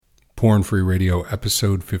Porn Free Radio,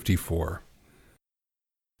 episode 54.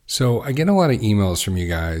 So I get a lot of emails from you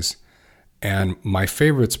guys, and my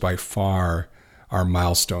favorites by far are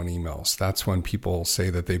milestone emails. That's when people say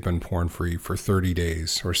that they've been porn free for 30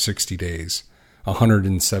 days or 60 days,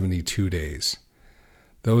 172 days.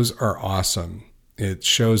 Those are awesome. It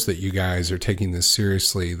shows that you guys are taking this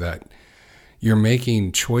seriously, that you're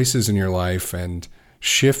making choices in your life and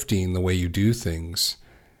shifting the way you do things,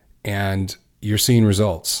 and you're seeing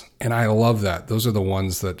results. And I love that. Those are the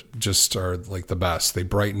ones that just are like the best. They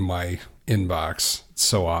brighten my inbox. It's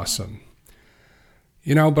so awesome.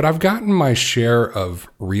 But I've gotten my share of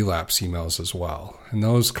relapse emails as well. And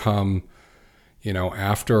those come,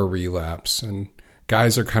 after a relapse. And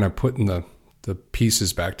guys are kind of putting the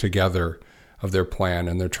pieces back together of their plan,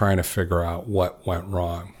 and they're trying to figure out what went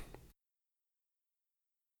wrong.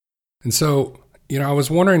 And so, I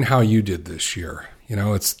was wondering how you did this year.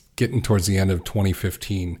 It's getting towards the end of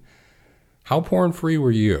 2015. How porn-free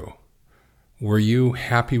were you? Were you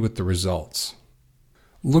happy with the results?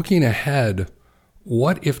 Looking ahead,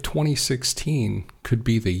 what if 2016 could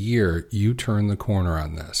be the year you turn the corner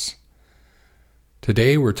on this?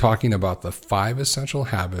 Today, we're talking about the 5 essential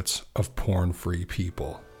habits of porn-free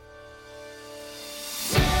people.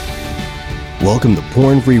 Welcome to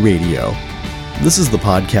Porn Free Radio. This is the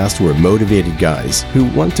podcast where motivated guys who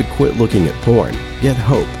want to quit looking at porn, get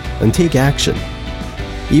hope, and take action.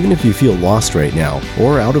 Even if you feel lost right now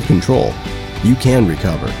or out of control, you can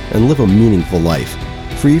recover and live a meaningful life,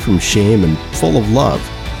 free from shame and full of love.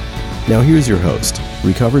 Now here's your host,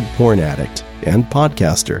 recovered porn addict and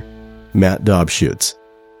podcaster, Matt Dobschutz.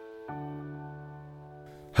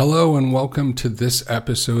 Hello and welcome to this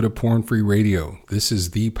episode of Porn Free Radio. This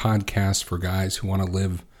is the podcast for guys who want to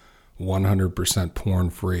live 100%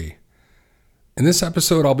 porn free. In this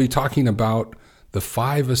episode, I'll be talking about the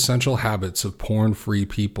 5 essential habits of porn free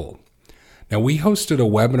people. Now, we hosted a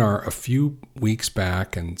webinar a few weeks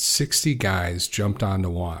back and 60 guys jumped on to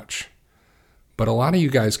watch. But a lot of you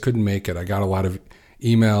guys couldn't make it. I got a lot of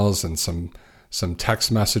emails and some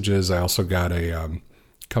text messages. I also got a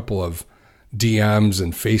couple of DMs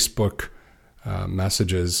and Facebook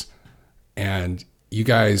messages. And you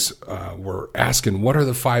guys were asking, what are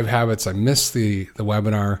the 5 habits? I missed the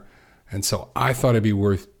webinar. And so I thought it'd be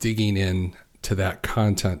worth digging in to that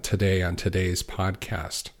content today on today's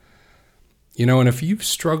podcast. And if you've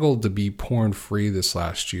struggled to be porn free this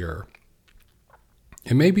last year,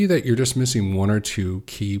 it may be that you're just missing 1 or 2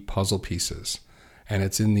 key puzzle pieces, and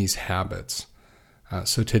it's in these habits.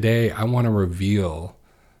 So today I want to reveal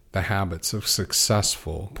the habits of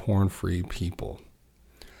successful porn free people.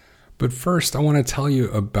 But first, I want to tell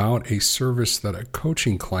you about a service that a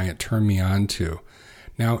coaching client turned me on to.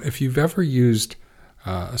 Now, if you've ever used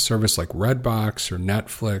a service like Redbox or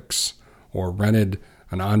Netflix, or rented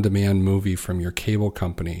an on-demand movie from your cable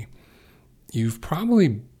company, you've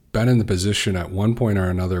probably been in the position at one point or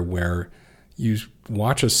another where you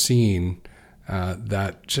watch a scene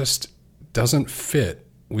that just doesn't fit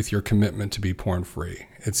with your commitment to be porn-free.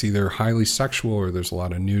 It's either highly sexual or there's a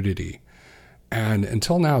lot of nudity. And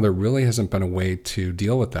until now, there really hasn't been a way to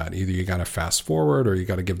deal with that. Either you got to fast forward, or you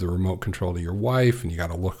got to give the remote control to your wife, and you got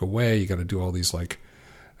to look away. You got to do all these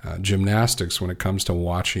gymnastics when it comes to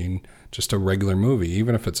watching just a regular movie,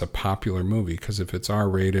 even if it's a popular movie. Because if it's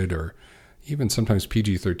R-rated or even sometimes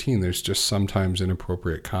PG-13, there's just sometimes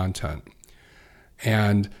inappropriate content.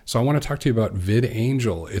 And so I want to talk to you about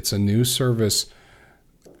VidAngel. It's a new service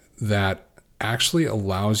that actually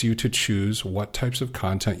allows you to choose what types of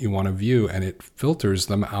content you want to view, and it filters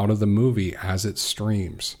them out of the movie as it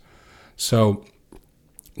streams. So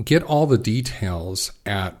get all the details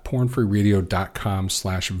at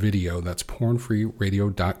pornfreeradio.com/video. That's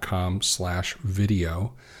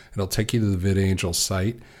pornfreeradio.com/video. It'll take you to the VidAngel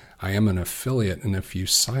site. I am an affiliate, and if you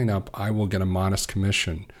sign up, I will get a modest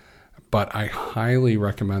commission. But I highly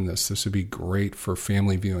recommend this. This would be great for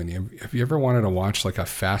family viewing. If you ever wanted to watch like a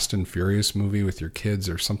Fast and Furious movie with your kids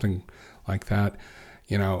or something like that,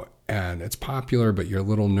 and it's popular, but you're a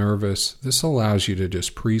little nervous, this allows you to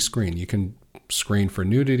just pre-screen. You can screen for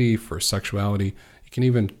nudity, for sexuality. You can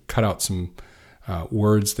even cut out some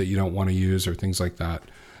words that you don't want to use or things like that.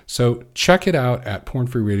 So check it out at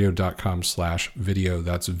pornfreeradio.com/video.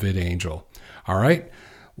 That's VidAngel. All right,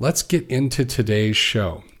 let's get into today's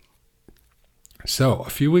show. So a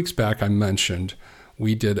few weeks back, I mentioned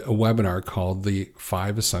we did a webinar called The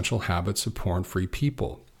 5 Essential Habits of Porn-Free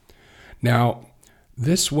People. Now,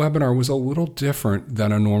 this webinar was a little different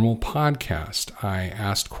than a normal podcast. I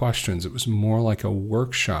asked questions. It was more like a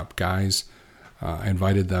workshop. Guys, I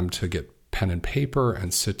invited them to get pen and paper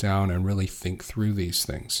and sit down and really think through these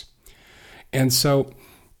things. And so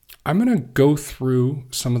I'm going to go through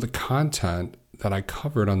some of the content that I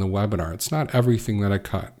covered on the webinar. It's not everything that I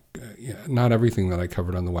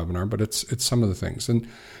covered on the webinar, but it's some of the things. And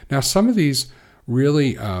now some of these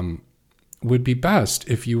really would be best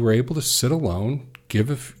if you were able to sit alone, give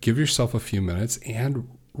yourself a few minutes, and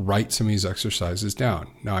write some of these exercises down.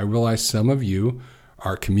 Now, I realize some of you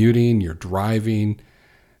are commuting, you're driving,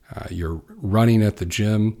 you're running at the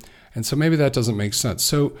gym, and so maybe that doesn't make sense.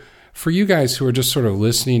 So for you guys who are just sort of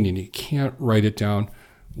listening and you can't write it down,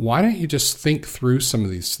 why don't you just think through some of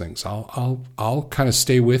these things? I'll kind of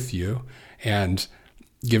stay with you and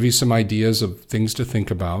give you some ideas of things to think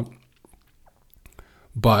about.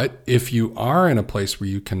 But if you are in a place where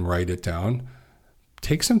you can write it down,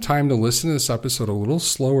 take some time to listen to this episode a little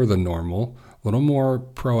slower than normal, a little more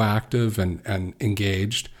proactive and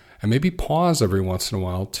engaged, and maybe pause every once in a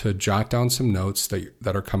while to jot down some notes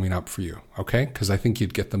that are coming up for you, okay? Because I think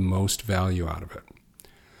you'd get the most value out of it.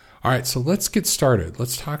 All right, so let's get started.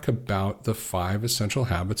 Let's talk about the 5 essential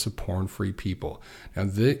habits of porn-free people. Now,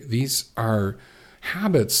 these are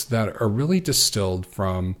habits that are really distilled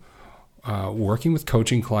from working with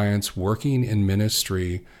coaching clients, working in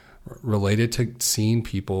ministry, related to seeing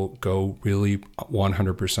people go really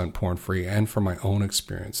 100% porn-free, and from my own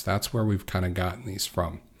experience. That's where we've kind of gotten these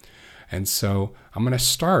from. And so I'm going to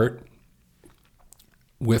start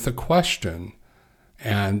with a question.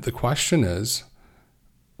 And the question is,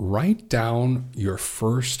 write down your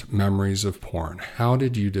first memories of porn. How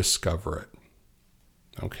did you discover it?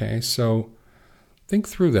 Okay, so think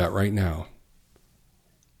through that right now.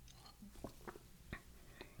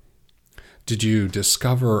 Did you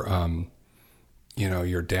discover,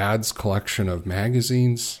 your dad's collection of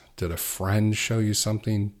magazines? Did a friend show you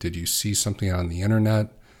something? Did you see something on the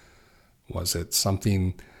internet? Was it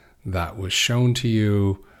something that was shown to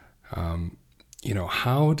you?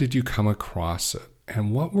 How did you come across it?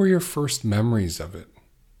 And what were your first memories of it?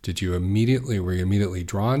 Were you immediately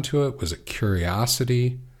drawn to it? Was it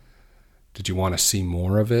curiosity? Did you want to see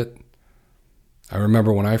more of it? I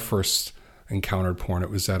remember when I first encountered porn, it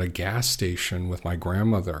was at a gas station with my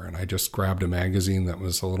grandmother, and I just grabbed a magazine that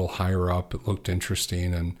was a little higher up. It looked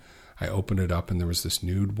interesting, and I opened it up, and there was this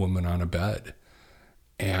nude woman on a bed.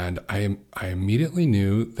 And I immediately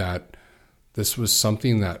knew that this was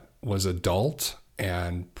something that was adult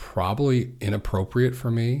and probably inappropriate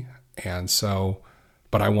for me. And so,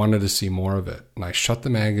 but I wanted to see more of it. And I shut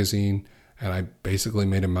the magazine and I basically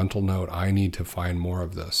made a mental note, I need to find more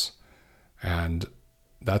of this. And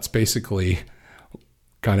that's basically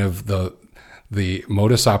kind of the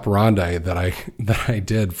modus operandi that I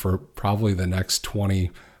did for probably the next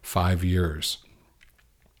 25 years.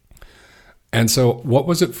 And so what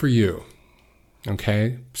was it for you?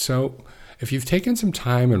 Okay, so if you've taken some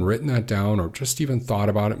time and written that down or just even thought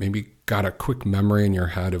about it, maybe got a quick memory in your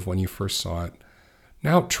head of when you first saw it,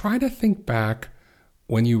 now try to think back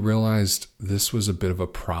when you realized this was a bit of a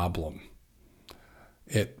problem.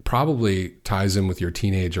 It probably ties in with your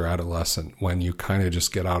teenage or adolescent when you kind of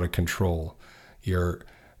just get out of control. You're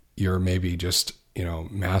maybe just,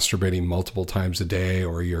 masturbating multiple times a day,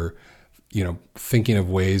 or you're thinking of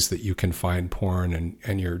ways that you can find porn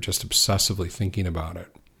and you're just obsessively thinking about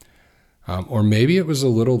it. Or maybe it was a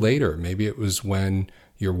little later. Maybe it was when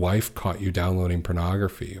your wife caught you downloading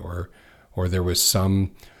pornography, or there was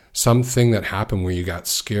something that happened where you got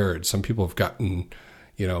scared. Some people have gotten,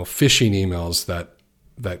 phishing emails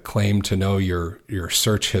that claim to know your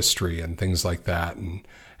search history and things like that.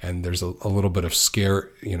 And there's a little bit of scare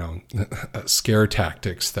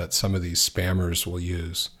tactics that some of these spammers will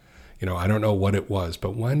use. I don't know what it was,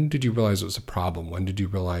 but when did you realize it was a problem? When did you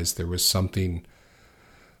realize there was something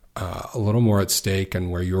a little more at stake and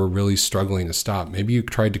where you were really struggling to stop? Maybe you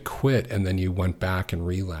tried to quit and then you went back and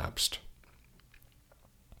relapsed.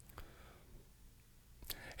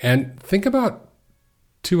 And think about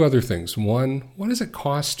 2 other things. One, what does it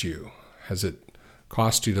cost you? Has it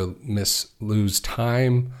cost you to lose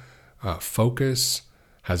time, focus?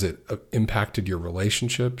 Has it impacted your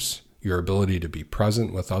relationships, your ability to be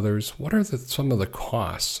present with others? What are some of the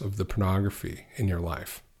costs of the pornography in your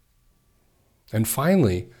life? And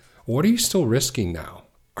finally, what are you still risking now?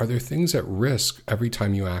 Are there things at risk every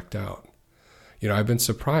time you act out? I've been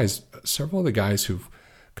surprised. Several of the guys who've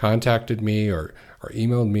contacted me or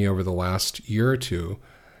emailed me over the last year or two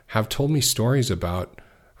have told me stories about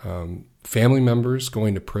family members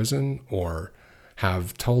going to prison, or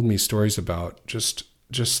have told me stories about just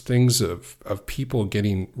things of people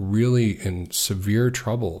getting really in severe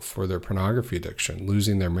trouble for their pornography addiction,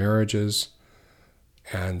 losing their marriages.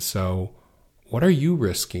 And so what are you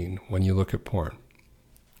risking when you look at porn?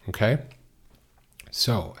 Okay?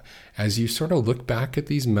 So as you sort of look back at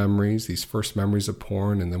these memories, these first memories of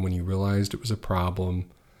porn, and then when you realized it was a problem,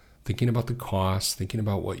 thinking about the costs, thinking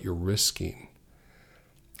about what you're risking,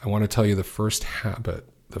 I want to tell you the first habit,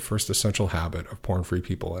 the first essential habit of porn-free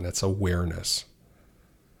people, and it's awareness.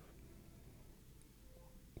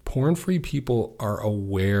 Porn-free people are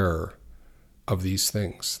aware of these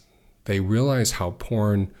things. They realize how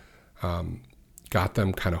porn got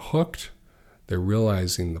them kind of hooked. They're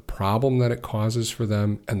realizing the problem that it causes for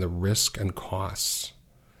them and the risk and costs.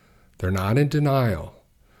 They're not in denial.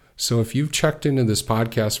 So if you've checked into this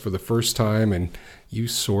podcast for the first time and you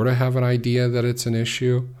sort of have an idea that it's an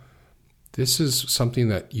issue, this is something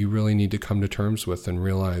that you really need to come to terms with and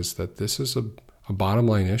realize that this is a bottom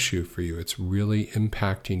line issue for you. It's really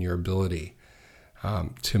impacting your ability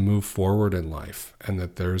to move forward in life, and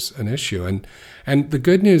that there's an issue. And the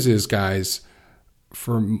good news is, guys,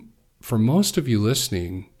 for most of you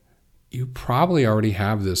listening, you probably already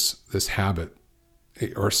have this habit,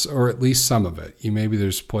 or at least some of it. Maybe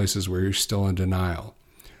there's places where you're still in denial,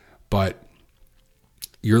 but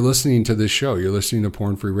you're listening to this show. You're listening to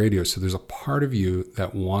Porn Free Radio. So there's a part of you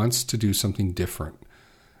that wants to do something different,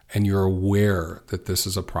 and you're aware that this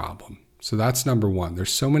is a problem. So that's number one.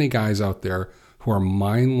 There's so many guys out there who are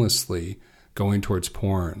mindlessly going towards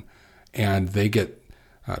porn, and they get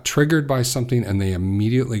triggered by something and they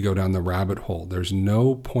immediately go down the rabbit hole. There's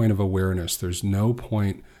no point of awareness. There's no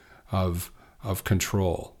point of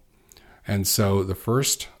control. And so the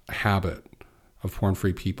first habit of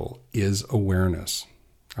porn-free people is awareness.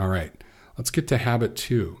 All right, let's get to habit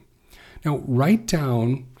 2. Now, write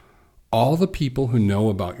down all the people who know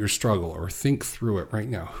about your struggle, or think through it right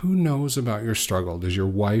now. Who knows about your struggle? Does your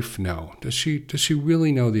wife know? Does she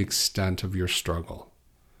really know the extent of your struggle?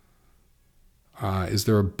 Is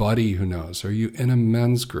there a buddy who knows? Are you in a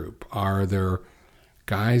men's group? Are there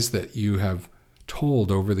guys that you have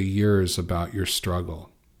told over the years about your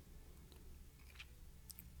struggle?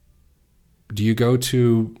 Do you go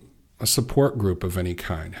to a support group of any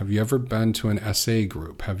kind? Have you ever been to an SA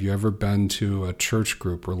group? Have you ever been to a church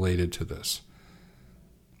group related to this?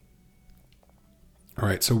 All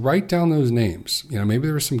right, so write down those names. Maybe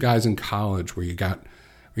there were some guys in college where we got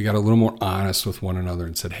a little more honest with one another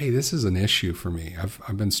and said, hey, this is an issue for me.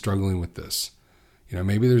 I've been struggling with this.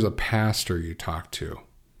 Maybe there's a pastor you talk to.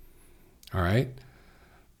 All right.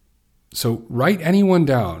 So write anyone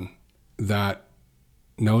down that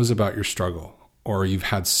knows about your struggle, or you've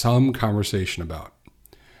had some conversation about.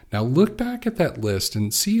 Now look back at that list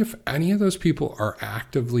and see if any of those people are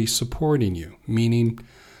actively supporting you, meaning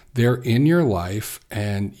they're in your life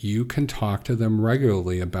and you can talk to them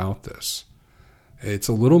regularly about this. It's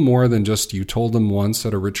a little more than just you told them once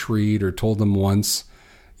at a retreat, or told them once,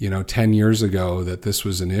 10 years ago that this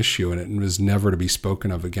was an issue and it was never to be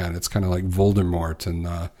spoken of again. It's kind of like Voldemort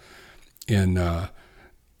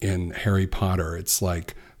in Harry Potter. It's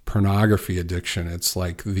like pornography addiction. It's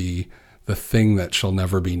like the thing that shall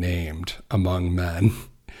never be named among men.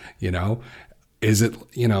 Is it,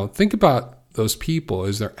 think about those people.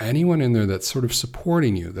 Is there anyone in there that's sort of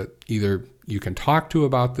supporting you, that either you can talk to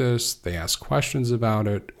about this, they ask questions about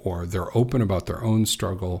it, or they're open about their own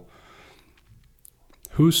struggle?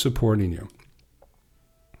 Who's supporting you?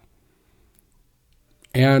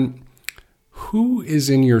 And who is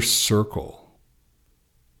in your circle?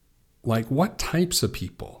 Like, what types of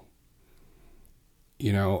people? Do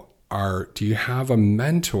you have a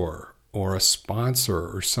mentor or a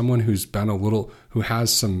sponsor or someone who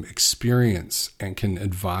has some experience and can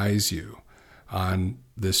advise you on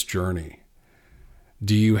this journey?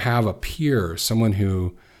 Do you have a peer, someone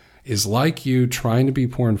who is like you, trying to be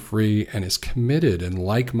porn free and is committed and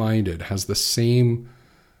like-minded, has the same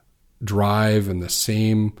drive and the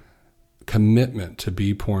same commitment to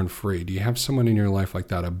be porn free? Do you have someone in your life like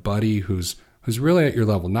that, a buddy who's really at your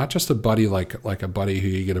level? Not just a buddy like a buddy who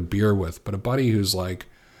you get a beer with, but a buddy who's like,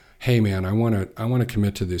 hey man, I want to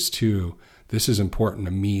commit to this too. This is important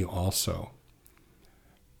to me also.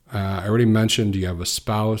 I already mentioned, do you have a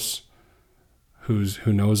spouse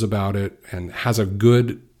who knows about it and has a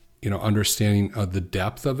good, understanding of the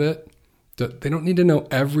depth of it? They don't need to know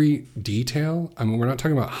every detail. I mean, we're not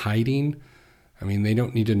talking about hiding. I mean, they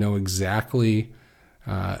don't need to know exactly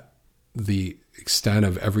the extent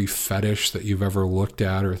of every fetish that you've ever looked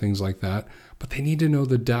at or things like that, but they need to know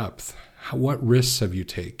the depth. What risks have you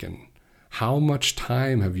taken? How much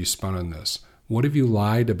time have you spent on this? What have you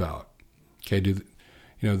lied about? Okay,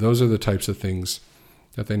 those are the types of things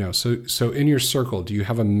that they know. So in your circle, do you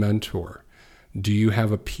have a mentor? Do you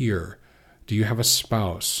have a peer? Do you have a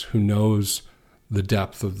spouse who knows the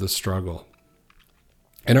depth of the struggle?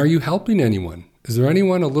 And are you helping anyone? Is there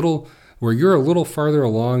anyone a little where you're a little farther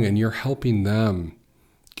along and you're helping them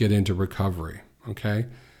get into recovery. Okay.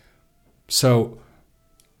 So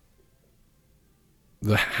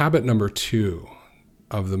the habit number 2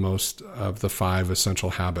 of the 5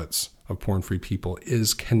 essential habits of porn-free people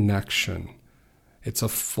is connection. It's a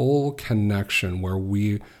full connection where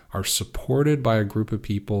we are supported by a group of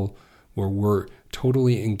people, where we're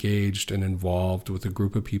totally engaged and involved with a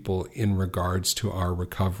group of people in regards to our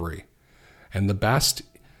recovery. And the best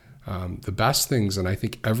things, and I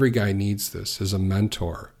think every guy needs this, is a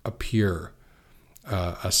mentor, a peer,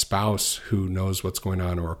 a spouse who knows what's going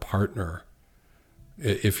on, or a partner,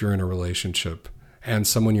 if you're in a relationship, and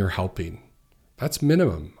someone you're helping. That's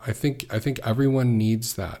minimum. I think everyone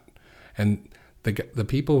needs that. And the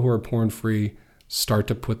people who are porn-free start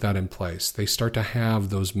to put that in place. They start to have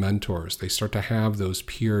those mentors. They start to have those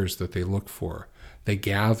peers that they look for. They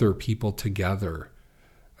gather people together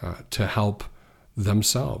to help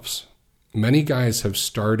themselves. Many guys have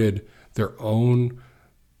started their own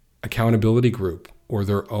accountability group or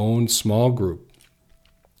their own small group,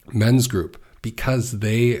 men's group, because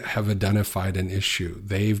they have identified an issue.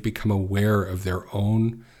 They've become aware of their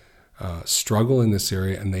own struggle in this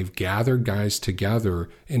area, and they've gathered guys together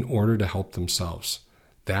in order to help themselves.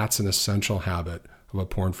 That's an essential habit of a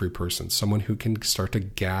porn-free person, someone who can start to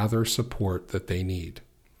gather support that they need.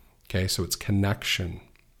 Okay, so it's connection.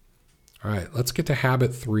 All right, let's get to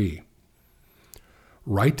habit 3.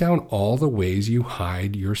 Write down all the ways you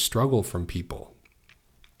hide your struggle from people.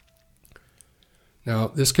 Now,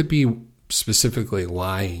 this could be specifically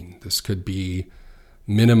lying. This could be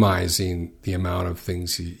minimizing the amount of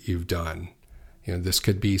things you've done. This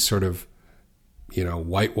could be sort of,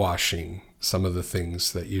 whitewashing some of the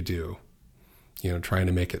things that you do, trying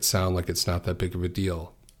to make it sound like it's not that big of a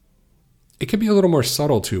deal. It could be a little more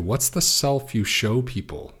subtle too. What's the self you show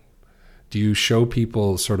people? Do you show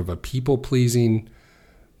people sort of a people-pleasing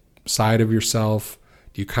side of yourself?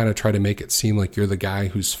 Do you kind of try to make it seem like you're the guy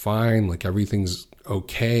who's fine, like everything's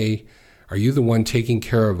okay? Are you the one taking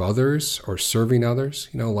care of others or serving others?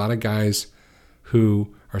 A lot of guys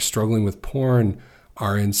who are struggling with porn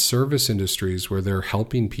are in service industries where they're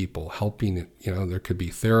helping people, there could be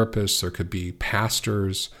therapists, there could be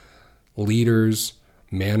pastors, leaders,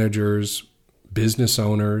 managers, business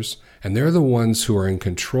owners, and they're the ones who are in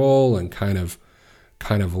control and kind of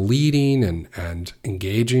leading and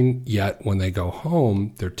engaging. Yet when they go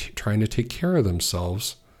home, they're trying to take care of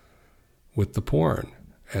themselves with the porn.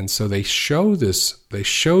 And so they show this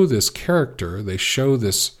character, they show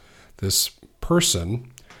this person,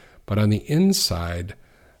 but on the inside,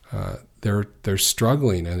 they're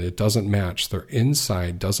struggling, and it doesn't match. Their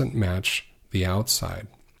inside doesn't match the outside.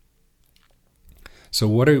 So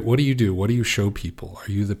what do you do? What do you show people? Are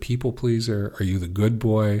you the people pleaser? Are you the good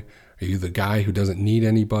boy? Are you the guy who doesn't need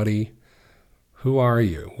anybody? Who are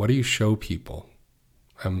you? What do you show people?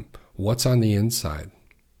 What's on the inside?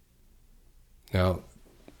 Now,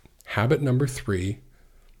 habit number 3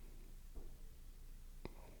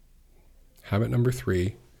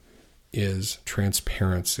 is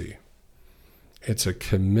transparency. It's a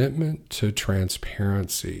commitment to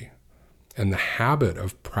transparency and the habit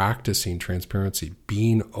of practicing transparency,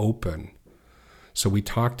 being open. So we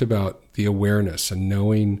talked about the awareness and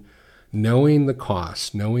knowing the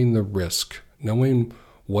cost, knowing the risk, knowing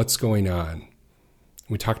what's going on.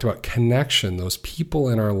 We talked about connection, those people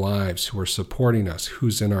in our lives who are supporting us,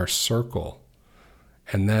 who's in our circle.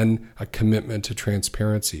 And then a commitment to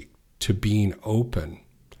transparency, to being open.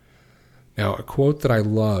 Now, a quote that I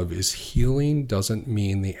love is, healing doesn't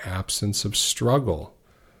mean the absence of struggle.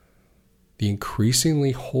 The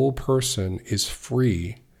increasingly whole person is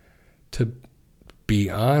free to be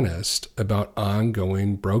honest about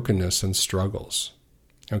ongoing brokenness and struggles.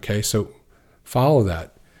 Okay, so follow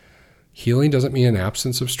that. Healing doesn't mean an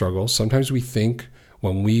absence of struggle. Sometimes we think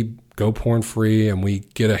when we go porn-free and we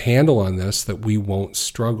get a handle on this that we won't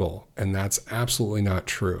struggle, and that's absolutely not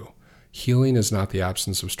true. Healing is not the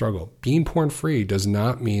absence of struggle. Being porn-free does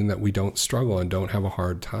not mean that we don't struggle and don't have a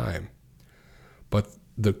hard time. But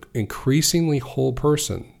the increasingly whole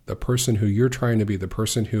person, the person who you're trying to be, the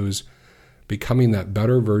person who's becoming that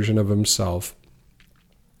better version of himself,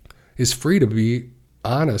 is free to be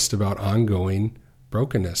honest about ongoing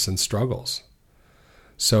brokenness and struggles.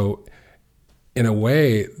 So in a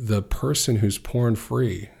way, the person who's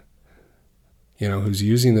porn-free, who's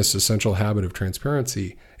using this essential habit of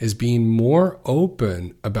transparency, is being more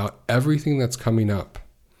open about everything that's coming up.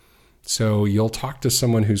 So you'll talk to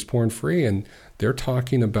someone who's porn-free and they're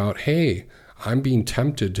talking about, hey, I'm being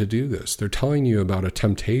tempted to do this. They're telling you about a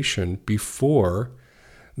temptation before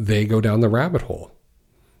they go down the rabbit hole.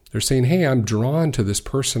 They're saying, hey, I'm drawn to this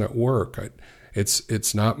person at work.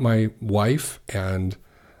 It's not my wife, and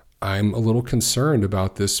I'm a little concerned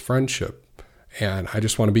about this friendship, and I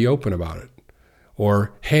just want to be open about it.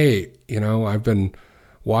 Or, hey, I've been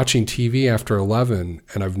watching TV after 11,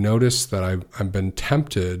 and I've noticed that I've been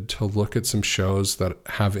tempted to look at some shows that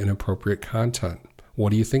have inappropriate content.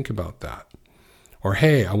 What do you think about that? Or,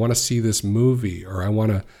 hey, I want to see this movie, or I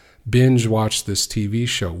want to binge watch this TV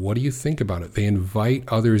show. What do you think about it? They invite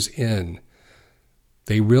others in.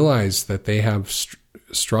 They realize that they have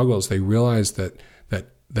struggles. They realize that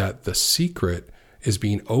the secret is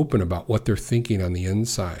being open about what they're thinking on the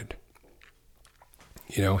inside.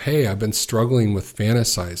 Hey, I've been struggling with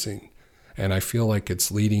fantasizing, and I feel like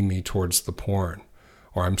it's leading me towards the porn,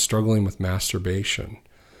 or I'm struggling with masturbation.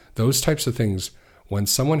 Those types of things, when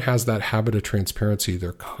someone has that habit of transparency,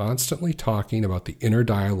 they're constantly talking about the inner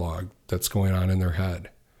dialogue that's going on in their head.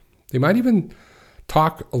 They might even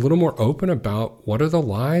talk a little more open about what are the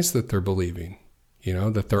lies that they're believing,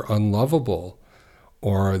 that they're unlovable,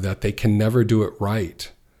 or that they can never do it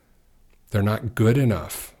right. They're not good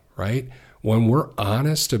enough, right? When we're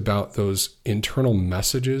honest about those internal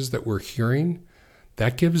messages that we're hearing,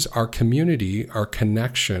 that gives our community, our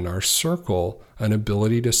connection, our circle, an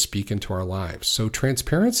ability to speak into our lives. So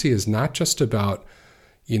transparency is not just about,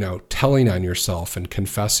 telling on yourself and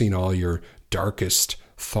confessing all your darkest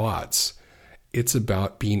thoughts. It's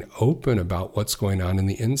about being open about what's going on in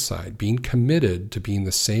the inside, being committed to being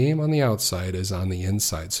the same on the outside as on the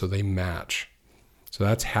inside, so they match. So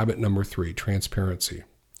that's habit number 3, transparency.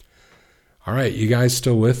 All right, you guys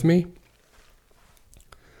still with me?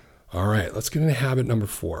 All right, let's get into habit number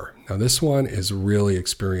 4. Now, this one is really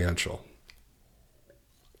experiential.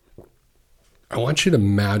 I want you to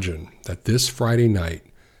imagine that this Friday night,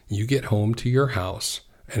 you get home to your house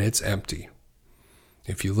and it's empty.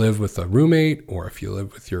 If you live with a roommate, or if you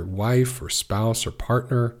live with your wife or spouse or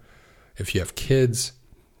partner, if you have kids,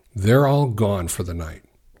 they're all gone for the night.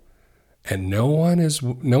 And no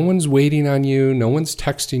one's waiting on you, no one's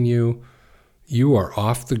texting you. You are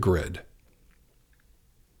off the grid.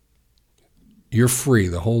 You're free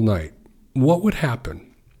the whole night. What would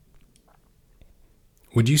happen?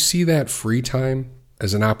 Would you see that free time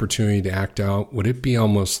as an opportunity to act out? Would it be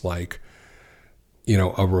almost like,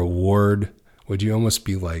 a reward? Would you almost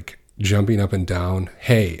be like jumping up and down?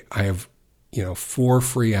 Hey, I have, 4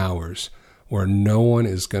 free hours where no one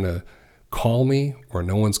is going to call me, or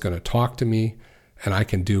no one's going to talk to me, and I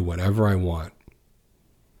can do whatever I want.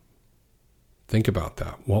 Think about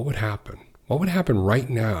that. What would happen? What would happen right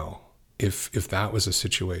now if that was a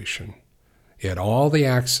situation? You had all the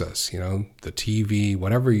access, the TV,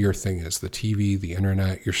 whatever your thing is, the TV, the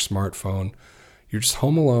internet, your smartphone. You're just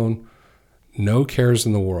home alone, no cares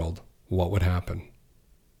in the world. What would happen?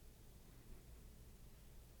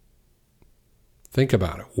 Think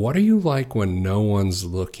about it. What are you like when no one's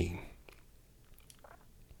looking?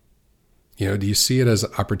 Do you see it as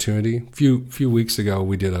an opportunity? A few weeks ago,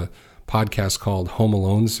 we did a podcast called Home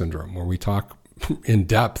Alone Syndrome, where we talk in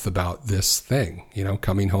depth about this thing,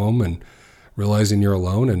 coming home and realizing you're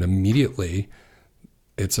alone, and immediately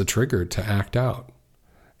it's a trigger to act out.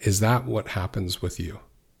 Is that what happens with you?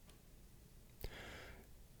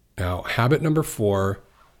 Now, habit number 4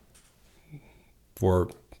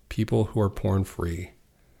 for people who are porn free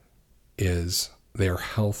is they're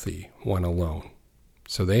healthy when alone.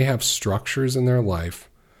 So they have structures in their life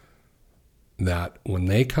that when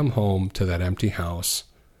they come home to that empty house,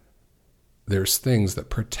 there's things that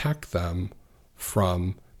protect them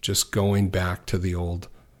from just going back to the old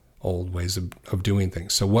ways of doing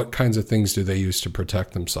things. So what kinds of things do they use to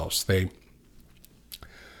protect themselves?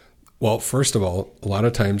 Well, first of all, a lot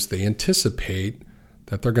of times they anticipate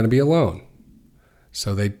that they're going to be alone.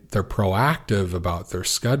 So they're proactive about their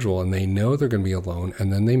schedule, and they know they're going to be alone,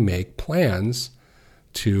 and then they make plans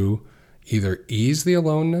to either ease the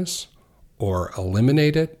aloneness or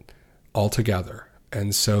eliminate it altogether.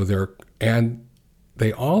 And so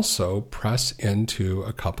they also press into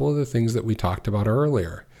a couple of the things that we talked about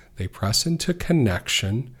earlier. They press into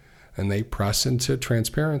connection, and they press into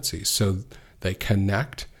transparency. So they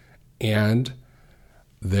connect and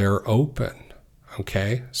they're open.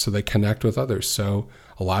 Okay, so they connect with others. So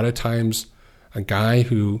a lot of times a guy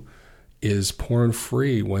who is porn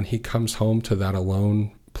free, when he comes home to that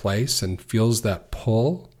alone place and feels that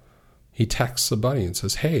pull, he texts a buddy and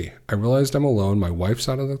says, hey, I realized I'm alone. My wife's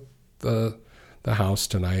out of the house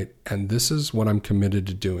tonight, and this is what I'm committed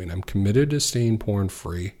to doing. I'm committed to staying porn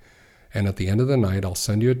free. And at the end of the night, I'll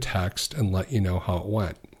send you a text and let you know how it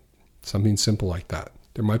went. Something simple like that.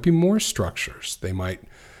 There might be more structures. They might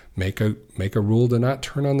make a rule to not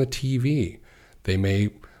turn on the TV. They may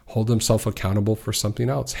hold themselves accountable for something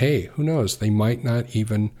else. Hey, who knows? They might not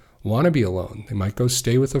even want to be alone. They might go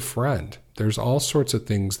stay with a friend. There's all sorts of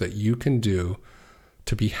things that you can do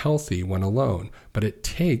to be healthy when alone. But it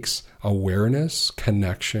takes awareness,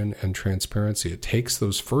 connection, and transparency. It takes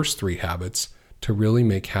those first 3 habits to really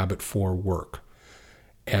make habit 4 work.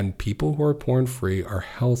 And people who are porn-free are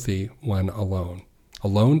healthy when alone.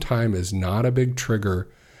 Alone time is not a big trigger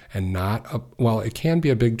and it can be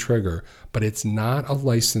a big trigger, but it's not a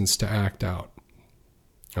license to act out.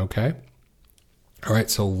 Okay? All right,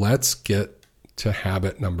 so let's get to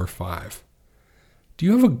habit number 5. Do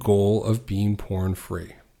you have a goal of being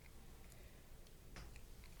porn-free?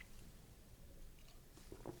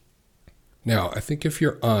 Now, I think if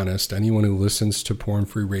you're honest, anyone who listens to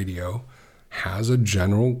Porn-Free Radio has a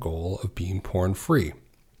general goal of being porn-free.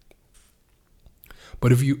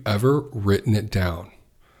 But have you ever written it down?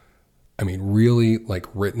 I mean, really like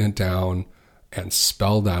written it down and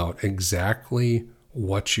spelled out exactly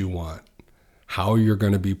what you want, how you're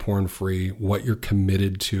going to be porn-free, what you're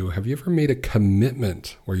committed to. Have you ever made a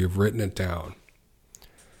commitment where you've written it down?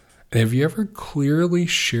 And have you ever clearly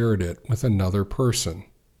shared it with another person?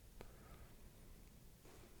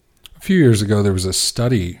 A few years ago, there was a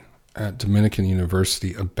study at Dominican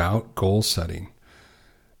University about goal setting.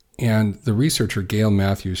 And the researcher, Gail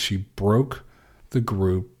Matthews, she broke the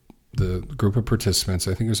group of participants,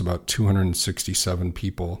 I think it was about 267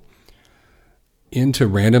 people, into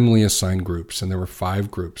randomly assigned groups. And there were 5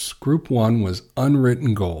 groups. Group 1 was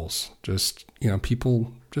unwritten goals. Just,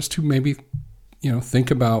 people just to maybe, think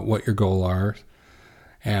about what your goals are.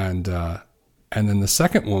 And then the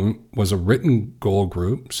second one was a written goal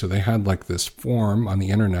group. So they had like this form on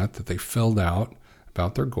the internet that they filled out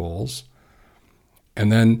about their goals.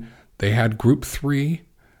 And then they had group 3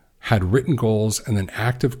 had written goals and then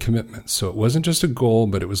active commitments. So it wasn't just a goal,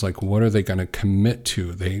 but it was like, what are they going to commit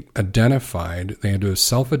to? They had to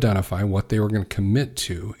self-identify what they were going to commit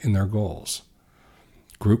to in their goals.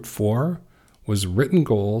 Group 4 was written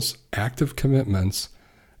goals, active commitments,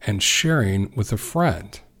 and sharing with a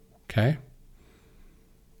friend. Okay?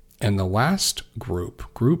 And the last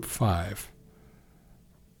group, group 5,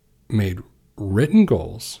 made written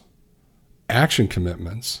goals, action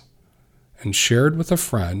commitments, and shared with a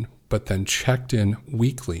friend, but then checked in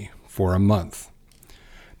weekly for a month.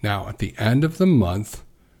 Now, at the end of the month,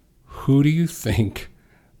 who do you think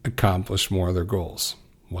accomplished more of their goals?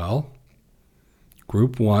 Well,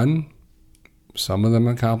 group 1, some of them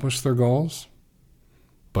accomplished their goals,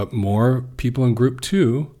 but more people in group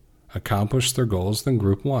 2 accomplished their goals than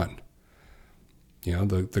group 1.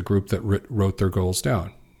 The group that wrote their goals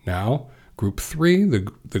down. Now, group 3,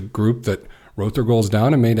 the group that wrote their goals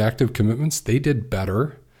down and made active commitments, they did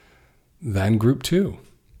better than group 2.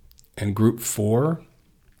 And group 4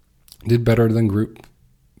 did better than group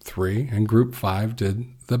 3, and group 5 did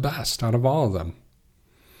the best out of all of them.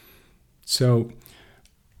 So,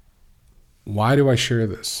 why do I share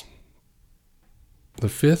this? The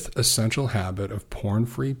 5th essential habit of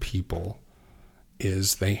porn-free people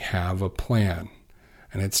is they have a plan.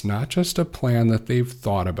 And it's not just a plan that they've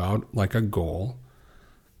thought about like a goal.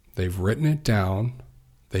 They've written it down.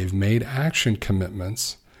 They've made action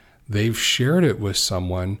commitments. They've shared it with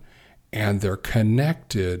someone, and they're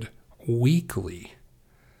connected weekly,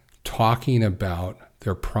 talking about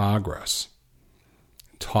their progress,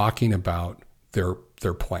 talking about their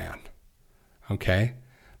plan. Okay?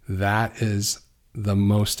 That is the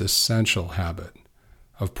most essential habit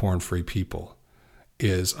of porn-free people,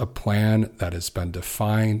 is a plan that has been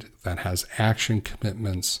defined, that has action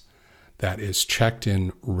commitments, that is checked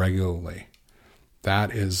in regularly.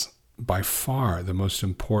 That is by far the most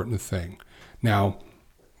important thing. Now,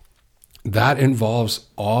 that involves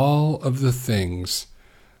all of the things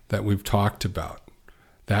that we've talked about.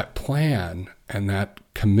 That plan and that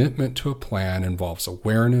commitment to a plan involves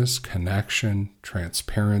awareness, connection,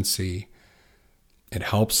 transparency. It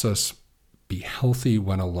helps us be healthy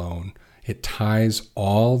when alone. It ties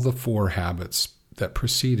all the 4 habits that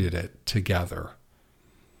preceded it together.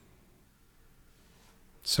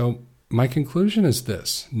 So my conclusion is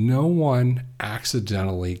this: no one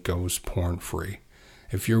accidentally goes porn-free.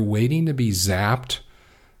 If you're waiting to be zapped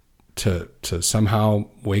to somehow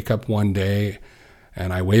wake up one day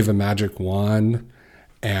and I wave a magic wand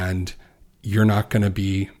and you're not going to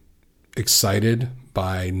be excited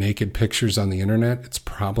by naked pictures on the internet, it's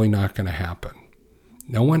probably not going to happen.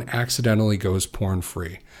 No one accidentally goes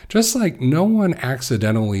porn-free. Just like no one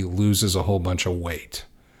accidentally loses a whole bunch of weight.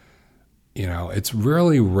 It's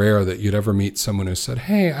really rare that you'd ever meet someone who said,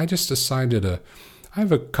 hey, I just decided I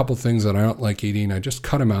have a couple things that I don't like eating. I just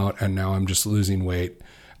cut them out and now I'm just losing weight.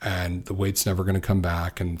 and the weight's never going to come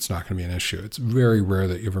back and it's not going to be an issue. It's very rare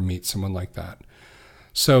that you ever meet someone like that.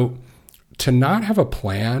 So to not have a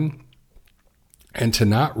plan and to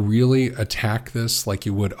not really attack this like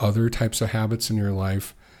you would other types of habits in your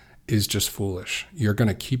life is just foolish. You're going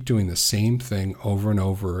to keep doing the same thing over and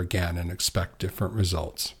over again and expect different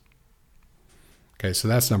results. Okay, so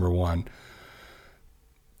that's number one.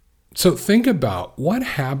 So think about, what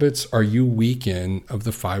habits are you weak in of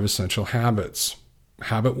the 5 essential habits?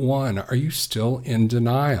 Habit 1, are you still in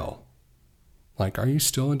denial? Like, are you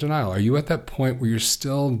still in denial? Are you at that point where you're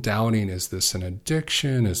still doubting, is this an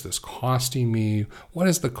addiction? Is this costing me? What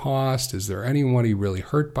is the cost? Is there anybody really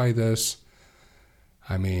hurt by this?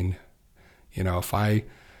 I mean,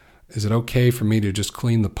 is it okay for me to just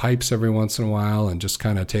clean the pipes every once in a while and just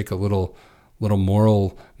kind of take a little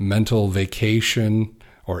moral, mental vacation,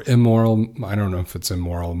 or immoral? I don't know if it's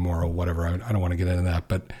immoral, moral, whatever. I don't want to get into that,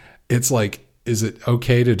 but it's like, is it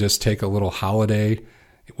okay to just take a little holiday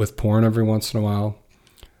with porn every once in a while?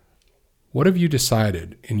 What have you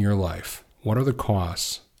decided in your life? What are the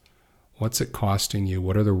costs? What's it costing you?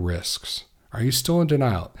 What are the risks? Are you still in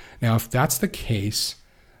denial? Now, if that's the case,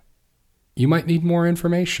 you might need more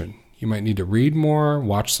information. You might need to read more,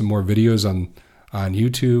 watch some more videos on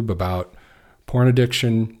YouTube about porn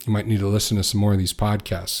addiction. You might need to listen to some more of these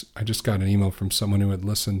podcasts. I just got an email from someone who had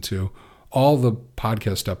listened to all the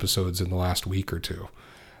podcast episodes in the last week or two.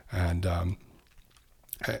 And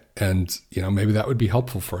maybe that would be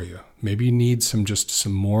helpful for you. Maybe you need some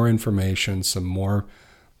more information, some more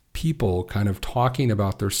people kind of talking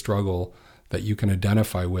about their struggle that you can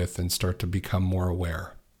identify with and start to become more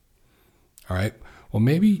aware. All right. Well,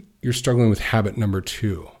 maybe you're struggling with habit number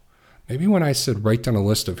 2. Maybe when I said write down a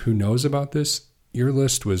list of who knows about this, your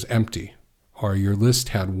list was empty, or your list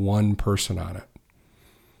had one person on it.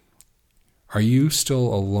 Are you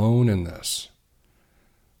still alone in this?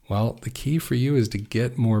 Well, the key for you is to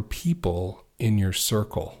get more people in your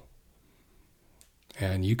circle.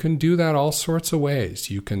 And you can do that all sorts of ways.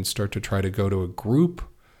 You can start to try to go to a group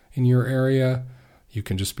in your area. You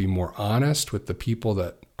can just be more honest with the people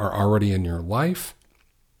that are already in your life.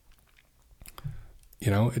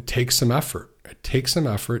 It takes some effort. It takes some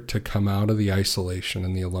effort to come out of the isolation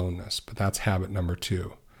and the aloneness, but that's habit number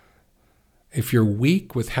 2. If you're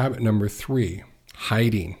weak with habit number 3,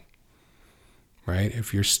 hiding, right?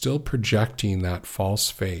 If you're still projecting that false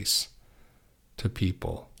face to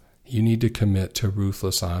people, you need to commit to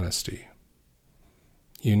ruthless honesty.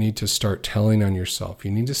 You need to start telling on yourself.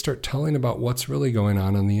 You need to start telling about what's really going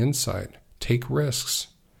on the inside. Take risks.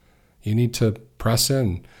 You need to press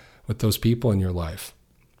in with those people in your life.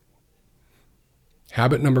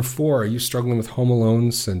 Habit number 4, are you struggling with home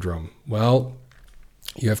alone syndrome? Well,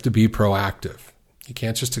 you have to be proactive. You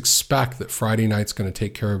can't just expect that Friday night's going to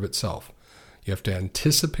take care of itself. You have to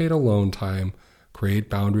anticipate alone time, create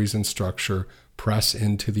boundaries and structure, press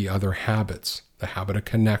into the other habits, the habit of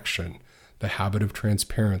connection, the habit of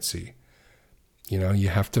transparency. You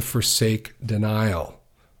have to forsake denial.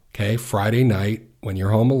 Okay, Friday night when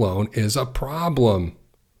you're home alone is a problem.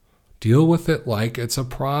 Deal with it like it's a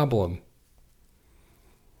problem.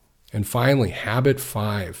 And finally, habit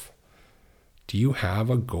 5. Do you have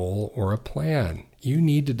a goal or a plan? You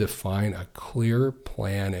need to define a clear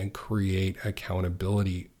plan and create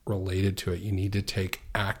accountability related to it. You need to take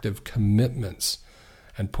active commitments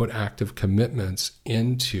and put active commitments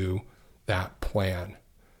into that plan.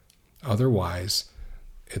 Otherwise,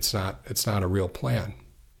 it's not a real plan.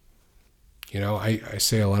 I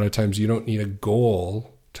say a lot of times you don't need a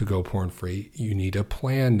goal to go porn free. You need a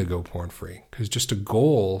plan to go porn free, because just a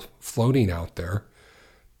goal floating out there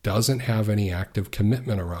doesn't have any active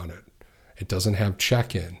commitment around it. It doesn't have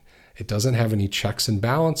check-in. It doesn't have any checks and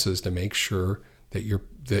balances to make sure that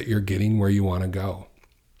you're getting where you want to go.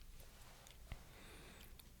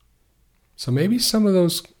 So maybe some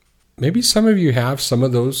of you have some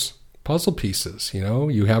of those puzzle pieces.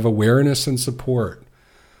 You have awareness and support.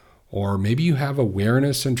 Or maybe you have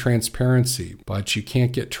awareness and transparency, but you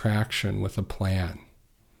can't get traction with a plan.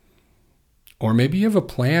 Or maybe you have a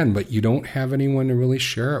plan, but you don't have anyone to really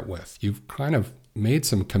share it with. You've kind of made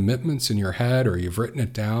some commitments in your head, or you've written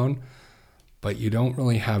it down, but you don't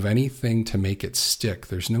really have anything to make it stick.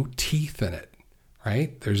 There's no teeth in it,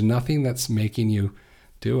 right? There's nothing that's making you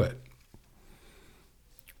do it.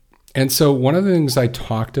 And so one of the things I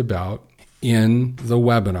talked about in the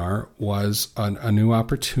webinar was a new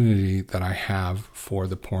opportunity that I have for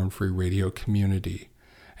the Porn Free Radio community.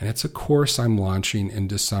 And it's a course I'm launching in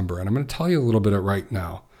December. And I'm going to tell you a little bit right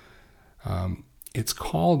now. It's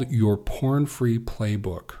called Your Porn Free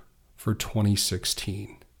Playbook for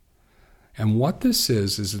 2016. And what this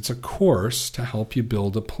is it's a course to help you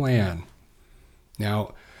build a plan.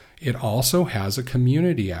 Now, it also has a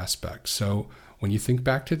community aspect. So when you think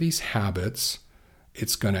back to these habits,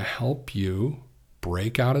 it's going to help you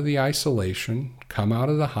break out of the isolation, come out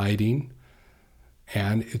of the hiding,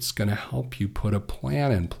 and it's going to help you put a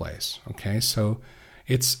plan in place. Okay, so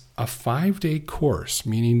it's a 5-day course,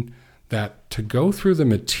 meaning that to go through the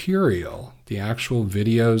material, the actual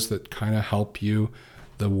videos that kind of help you,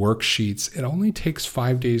 the worksheets, it only takes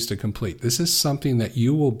 5 days to complete. This is something that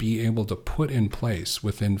you will be able to put in place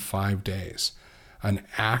within 5 days, an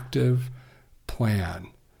active plan.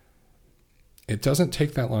 It doesn't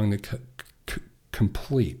take that long to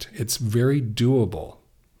complete. It's very doable.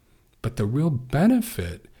 But the real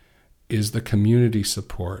benefit is the community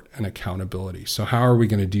support and accountability. So how are we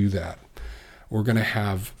going to do that? We're going to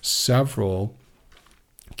have several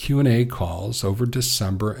Q&A calls over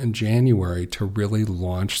December and January to really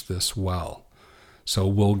launch this well. So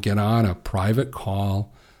we'll get on a private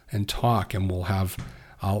call and talk, and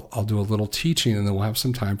I'll do a little teaching, and then we'll have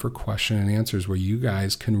some time for question and answers where you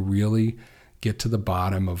guys can really get to the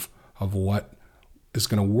bottom of what is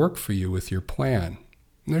going to work for you with your plan.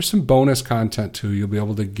 And there's some bonus content too. You'll be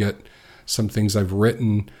able to get some things I've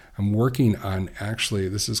written. I'm working on, actually,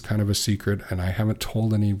 this is kind of a secret, and I haven't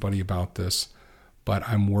told anybody about this, but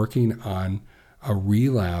I'm working on a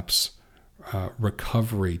relapse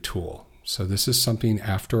recovery tool. So this is something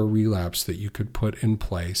after a relapse that you could put in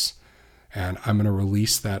place, and I'm going to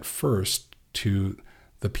release that first to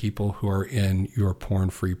the people who are in your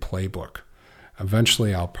porn-free playbook.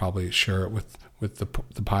 Eventually, I'll probably share it with the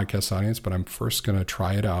podcast audience, but I'm first going to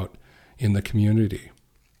try it out in the community.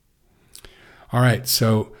 All right,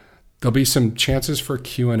 so there'll be some chances for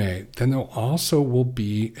Q&A. Then there also will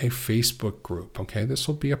be a Facebook group, okay? This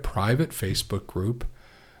will be a private Facebook group,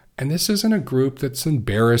 and this isn't a group that's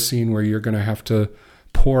embarrassing where you're going to have to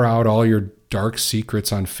pour out all your dark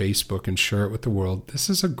secrets on Facebook and share it with the world. This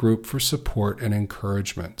is a group for support and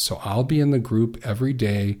encouragement. So I'll be in the group every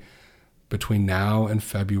day between now and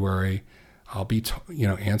February. I'll be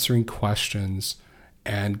answering questions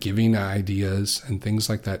and giving ideas and things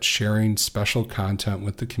like that, sharing special content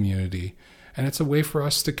with the community. And it's a way for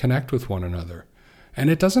us to connect with one another. And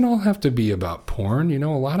it doesn't all have to be about porn.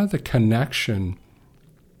 A lot of the connection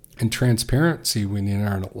and transparency within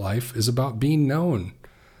our life is about being known,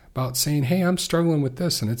 about saying, hey, I'm struggling with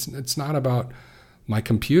this. And it's not about my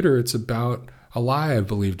computer. It's about a lie I've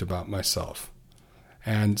believed about myself.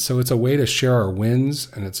 And so it's a way to share our wins,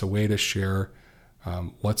 and it's a way to share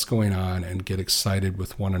what's going on and get excited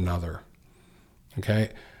with one another. Okay?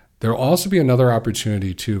 There will also be another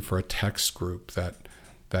opportunity, too, for a text group that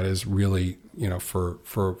is really, for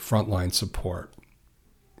frontline support.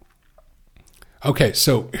 Okay,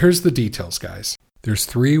 so here's the details, guys. There's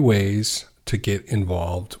 3 ways to get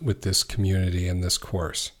involved with this community and this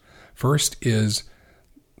course. First is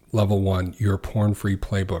level 1, your porn-free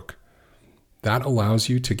playbook. That allows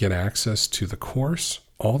you to get access to the course,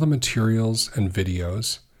 all the materials and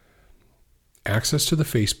videos, access to the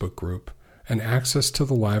Facebook group, and access to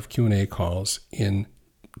the live Q&A calls in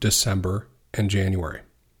December and January.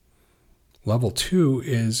 Level 2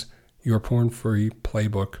 is your Porn-Free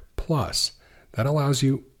Playbook Plus. That allows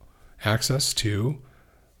you access to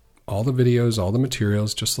all the videos, all the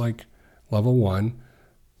materials, just like Level 1,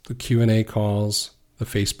 the Q&A calls, the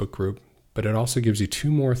Facebook group. But it also gives you 2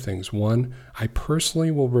 more things. 1, I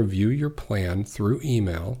personally will review your plan through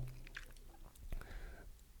email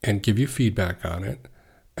and give you feedback on it.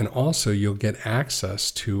 And also you'll get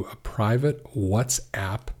access to a private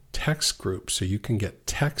WhatsApp text group. So you can get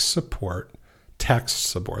text support,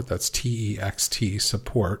 that's TEXT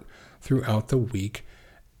support, throughout the week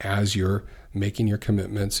as you're making your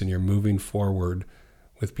commitments and you're moving forward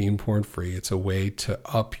with being porn free. It's a way to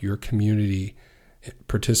up your community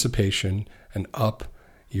participation and up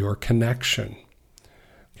your connection.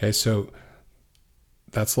 Okay, so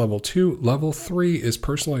that's level 2. Level 3 is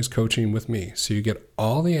personalized coaching with me. So you get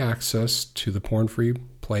all the access to the Porn-Free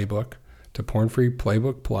Playbook, to Porn-Free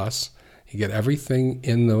Playbook Plus. You get everything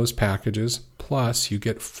in those packages, plus you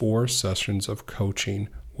get 4 sessions of coaching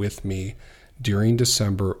with me during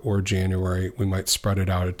December or January. We might spread it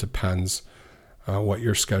out. It depends what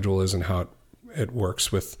your schedule is and how it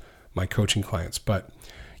works with my coaching clients. But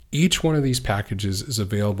each one of these packages is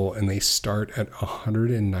available, and they start at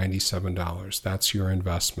 $197. That's your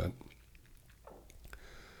investment.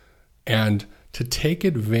 And to take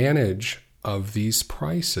advantage of these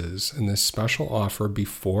prices and this special offer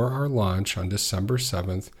before our launch on December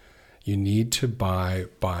 7th, you need to buy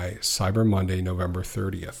by Cyber Monday, November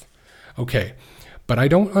 30th. Okay, But I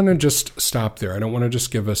don't want to just stop there. I don't want to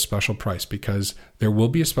just give a special price, because there will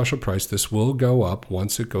be a special price. This will go up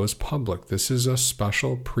once it goes public. This is a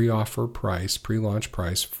special pre-offer price, pre-launch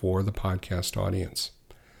price for the podcast audience.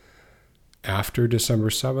 After December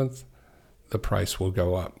 7th, the price will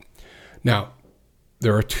go up. Now,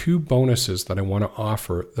 there are 2 bonuses that I want to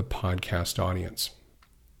offer the podcast audience.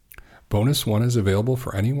 Bonus 1 is available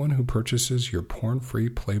for anyone who purchases your Porn Free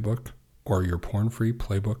Playbook or your Porn Free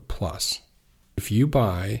Playbook Plus. If you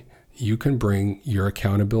buy, you can bring your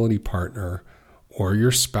accountability partner or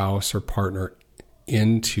your spouse or partner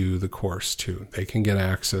into the course too. They can get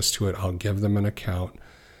access to it. I'll give them an account,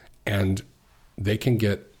 and they can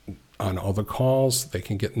get on all the calls. They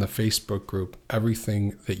can get in the Facebook group,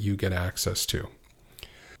 everything that you get access to.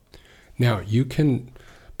 Now, you can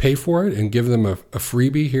pay for it and give them a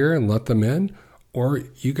freebie here and let them in, or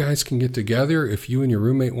you guys can get together. If you and your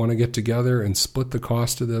roommate want to get together and split the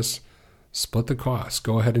cost of this, split the cost.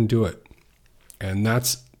 Go ahead and do it. And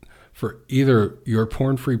that's for either your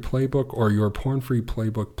Porn Free Playbook or your Porn Free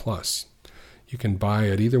Playbook Plus. You can buy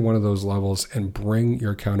at either one of those levels and bring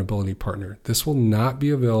your accountability partner. This will not be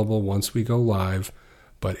available once we go live,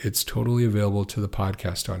 but it's totally available to the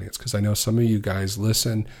podcast audience, because I know some of you guys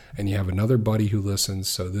listen and you have another buddy who listens.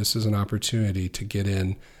 So this is an opportunity to get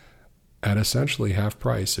in at essentially half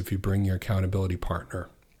price if you bring your accountability partner.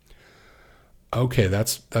 Okay,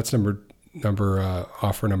 that's offer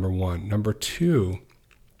number 1. Number 2,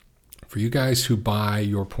 for you guys who buy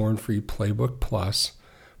your Porn Free Playbook Plus,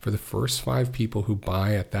 for the first 5 people who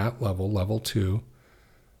buy at that level, level 2,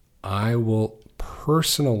 I will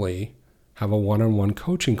personally have a one-on-one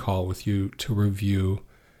coaching call with you to review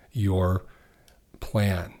your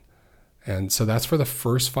plan. And so that's for the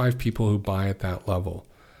first 5 people who buy at that level.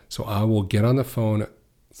 So I will get on the phone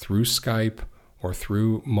through Skype or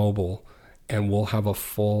through mobile, and we'll have a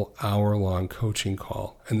full hour-long coaching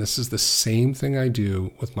call. And this is the same thing I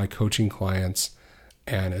do with my coaching clients,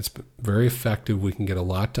 and it's very effective. We can get a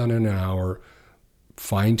lot done in an hour,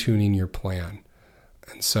 fine-tuning your plan.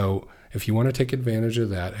 And so if you want to take advantage of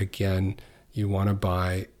that, again, you want to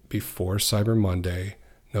buy before Cyber Monday,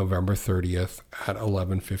 November 30th at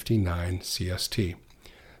 11:59 CST.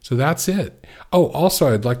 So that's it. Oh,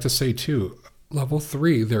 also, I'd like to say too, level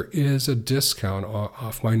 3, there is a discount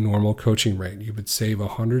off my normal coaching rate. You would save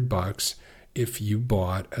 $100 if you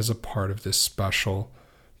bought as a part of this special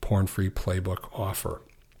Porn Free Playbook offer.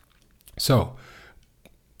 So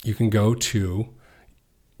you can go to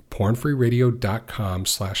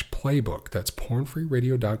pornfreeradio.com/playbook. That's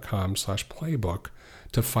pornfreeradio.com/playbook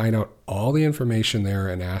to find out all the information there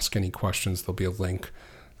and ask any questions. There'll be a link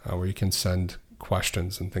where you can send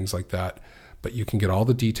questions and things like that. But you can get all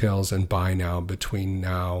the details and buy now between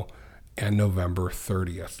now and November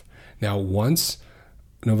 30th. Now, once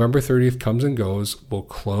November 30th comes and goes, we'll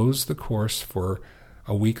close the course for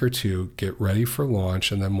a week or 2, get ready for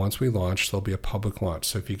launch, and then once we launch, there'll be a public launch.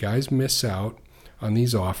 So if you guys miss out on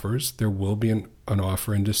these offers, there will be an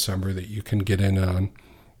offer in December that you can get in on.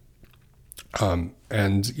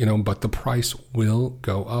 But the price will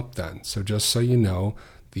go up then. So just so you know,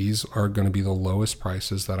 these are going to be the lowest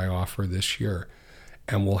prices that I offer this year.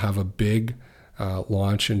 And we'll have a big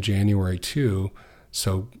launch in January too.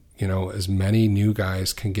 So, as many new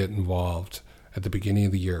guys can get involved at the beginning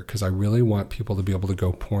of the year, because I really want people to be able to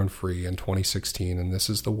go porn free in 2016. And this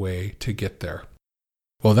is the way to get there.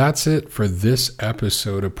 Well, that's it for this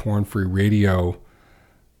episode of Porn Free Radio.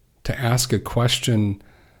 To ask a question,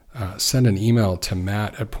 send an email to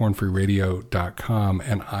matt@pornfreeradio.com,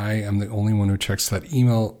 and I am the only one who checks that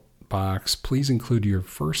email box. Please include your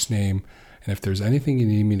first name, and if there's anything you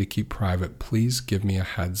need me to keep private, please give me a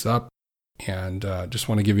heads up. And just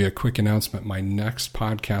want to give you a quick announcement. My next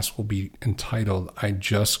podcast will be entitled, I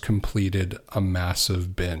Just Completed a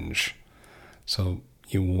Massive Binge. So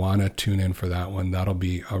you want to tune in for that one. That'll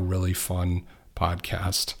be a really fun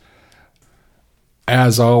podcast.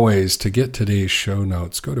 As always, to get today's show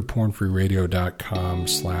notes, go to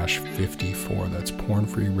pornfreeradio.com/54. That's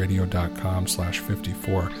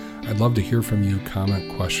pornfreeradio.com/54. I'd love to hear from you,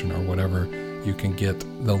 comment, question, or whatever. You can get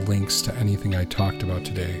the links to anything I talked about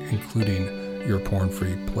today, including your Porn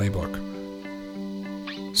Free Playbook.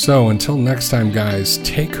 So until next time, guys,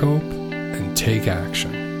 take hope and take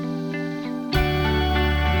action.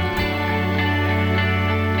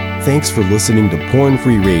 Thanks for listening to Porn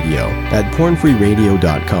Free Radio at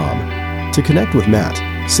pornfreeradio.com. To connect with Matt,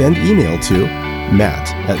 send email to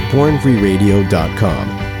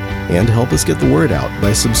matt@pornfreeradio.com. And help us get the word out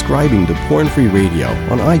by subscribing to Porn Free Radio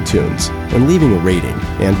on iTunes and leaving a rating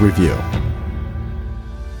and review.